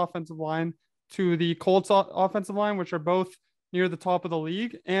Browns offensive line to the Colts offensive line, which are both near the top of the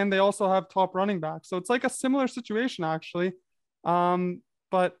league, and they also have top running backs. So it's like a similar situation actually.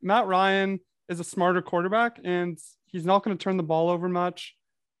 But Matt Ryan is a smarter quarterback, and he's not going to turn the ball over much.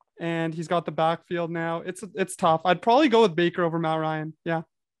 And he's got the backfield now. It's tough. I'd probably go with Baker over Matt Ryan. Yeah.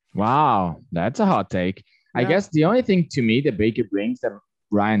 Wow, that's a hot take. Yeah. I guess the only thing to me that Baker brings that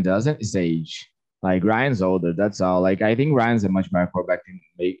Ryan doesn't is age. Like Ryan's older. That's all. Like I think Ryan's a much better quarterback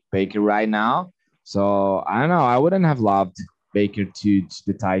than Baker right now. So I don't know. I wouldn't have loved Baker to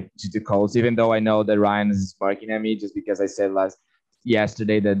the Colts, even though I know that Ryan is smirking at me just because I said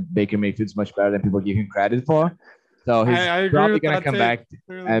yesterday that Baker Mayfield's much better than people give him credit for. So he's probably going to come back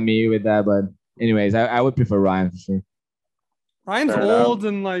at me with that. But anyways, I would prefer Ryan for sure. Ryan's old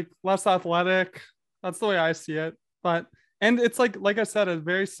and like less athletic. That's the way I see it. And it's like I said, a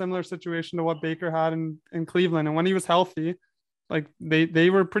very similar situation to what Baker had in Cleveland. And when he was healthy, Like they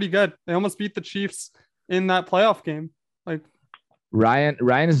were pretty good. They almost beat the Chiefs in that playoff game. Like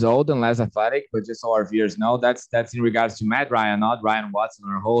Ryan is old and less athletic, but just so our viewers know, that's in regards to Matt Ryan, not Ryan Watson,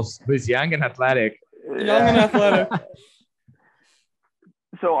 our host, who's young and athletic. Young and athletic.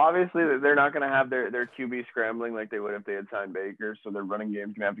 So obviously they're not going to have their QB scrambling like they would if they had signed Baker. So their running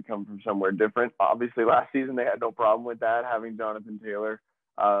game's going to have to come from somewhere different. Obviously last season they had no problem with that, having Jonathan Taylor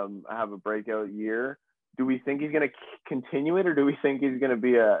have a breakout year. Do we think he's going to continue it, or do we think he's going to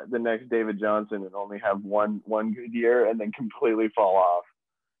be the next David Johnson and only have one good year and then completely fall off?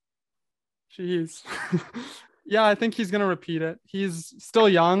 Jeez. Yeah, I think he's going to repeat it. He's still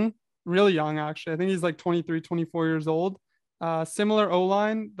young, really young, actually. I think he's like 23, 24 years old. Similar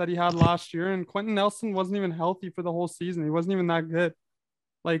O-line that he had last year, and Quentin Nelson wasn't even healthy for the whole season. He wasn't even that good.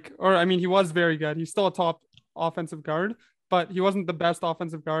 He was very good. He's still a top offensive guard, but he wasn't the best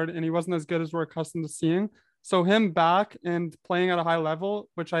offensive guard, and he wasn't as good as we're accustomed to seeing. So him back and playing at a high level,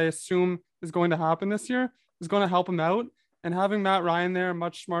 which I assume is going to happen this year, is going to help him out. And having Matt Ryan there, a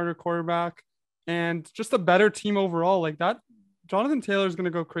much smarter quarterback, and just a better team overall, like that, Jonathan Taylor is going to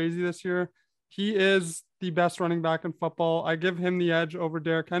go crazy this year. He is the best running back in football. I give him the edge over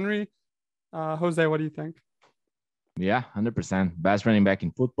Derrick Henry. Jose, what do you think? Yeah, 100%. Best running back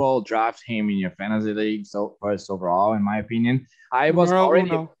in football. Draft him in your fantasy league. So first overall, in my opinion, I was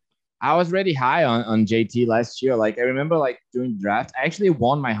already high on JT last year. Like I remember, like during draft, I actually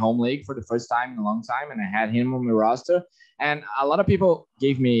won my home league for the first time in a long time, and I had him on my roster. And a lot of people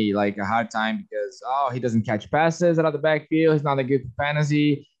gave me like a hard time because he doesn't catch passes out of the backfield. He's not a good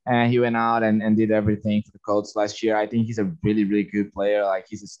fantasy. And he went out and did everything for the Colts last year. I think he's a really, really good player. Like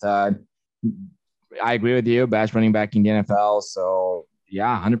he's a stud. I agree with you. Best running back in the NFL. So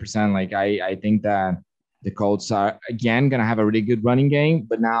yeah, 100%. Like I think that the Colts are again going to have a really good running game,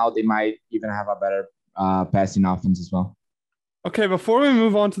 but now they might even have a better passing offense as well. Okay. Before we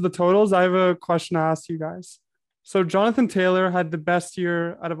move on to the totals, I have a question to ask you guys. So Jonathan Taylor had the best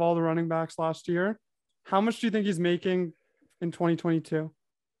year out of all the running backs last year. How much do you think he's making in 2022?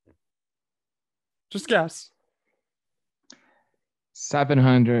 Just guess.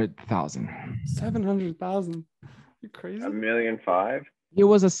 700,000. 700,000. You crazy? $1.5 million? He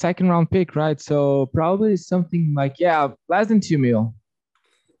was a second round pick, right? So probably something like, less than 2 mil,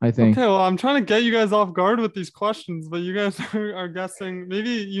 I think. Okay, well, I'm trying to get you guys off guard with these questions, but you guys are guessing.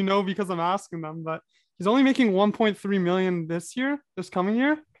 Maybe because I'm asking them, but he's only making 1.3 million this coming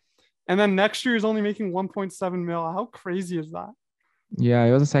year. And then next year he's only making 1.7 mil. How crazy is that? Yeah,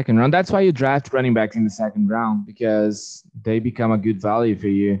 it was a second round. That's why you draft running backs in the second round, because they become a good value for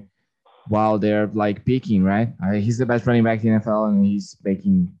you while they're like peaking, right? He's the best running back in the NFL, and he's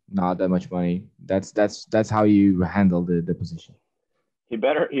making not that much money. That's how you handle the position. He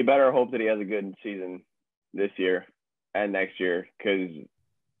better hope that he has a good season this year and next year,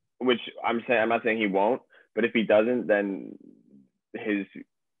 which I'm not saying he won't, but if he doesn't, then his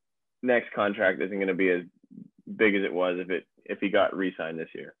next contract isn't going to be as big as it was if he got re-signed this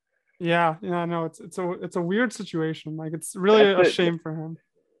year. Yeah, no, it's a weird situation. Like it's really a shame for him.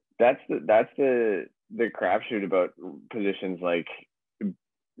 That's the crapshoot about positions like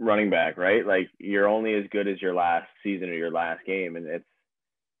running back, right? Like you're only as good as your last season or your last game, and it's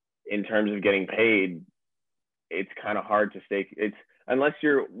in terms of getting paid, it's kind of hard to stay. It's unless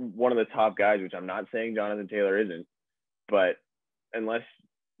you're one of the top guys, which I'm not saying Jonathan Taylor isn't, but unless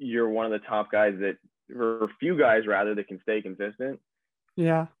you're one of the top guys or a few guys rather that can stay consistent.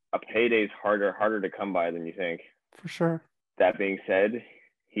 Yeah. A payday is harder to come by than you think. For sure. That being said,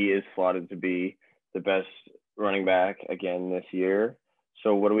 he is slotted to be the best running back again this year.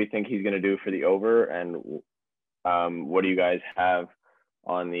 So what do we think he's going to do for the over? And what do you guys have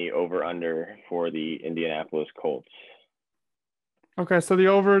on the over-under for the Indianapolis Colts? Okay, so the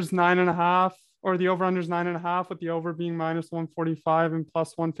over is 9.5, or the over-under is 9.5, with the over being minus 145 and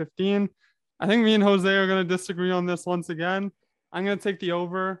plus 115. I think me and Jose are going to disagree on this once again. I'm going to take the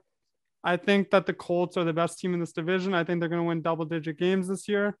over. I think that the Colts are the best team in this division. I think they're going to win double-digit games this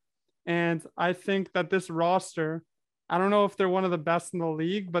year. And I think that this roster, I don't know if they're one of the best in the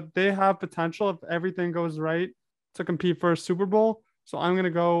league, but they have potential if everything goes right to compete for a Super Bowl. So I'm going to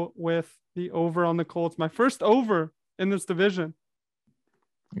go with the over on the Colts. My first over in this division.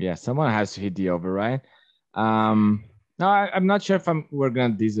 Yeah, someone has to hit the over, right? No, I'm not sure if we're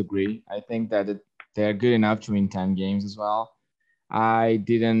going to disagree. I think that they're good enough to win 10 games as well. I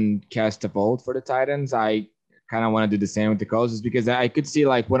didn't cast a vote for the Titans. I kind of want to do the same with the Colts, just because I could see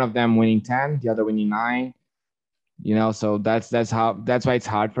like one of them winning 10, the other winning 9. So that's why it's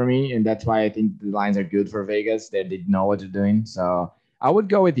hard for me, and that's why I think the lines are good for Vegas. They know what they're doing. So I would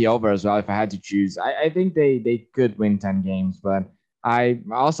go with the over as well if I had to choose. I think they could win 10 games, but I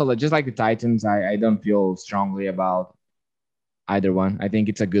also, just like the Titans, I don't feel strongly about either one. I think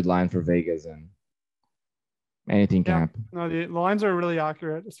it's a good line for Vegas, and anything can happen. No, the lines are really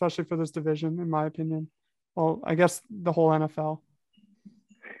accurate, especially for this division, in my opinion. Well, I guess the whole NFL.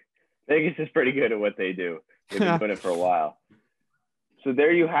 Vegas is pretty good at what they do. They've been doing it for a while. So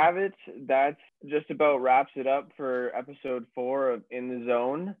there you have it. That's just about wraps it up for episode 4 of In the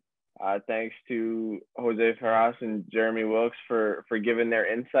Zone. Thanks to José Ferraz and Jeremy Wilks for giving their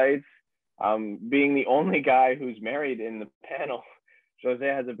insights. Being the only guy who's married in the panel,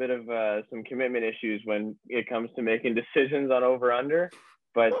 José has a bit of some commitment issues when it comes to making decisions on over-under,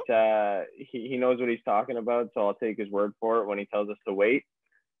 but he knows what he's talking about, so I'll take his word for it when he tells us to wait.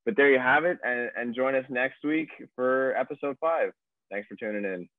 But there you have it, and join us next week for episode 5. Thanks for tuning in.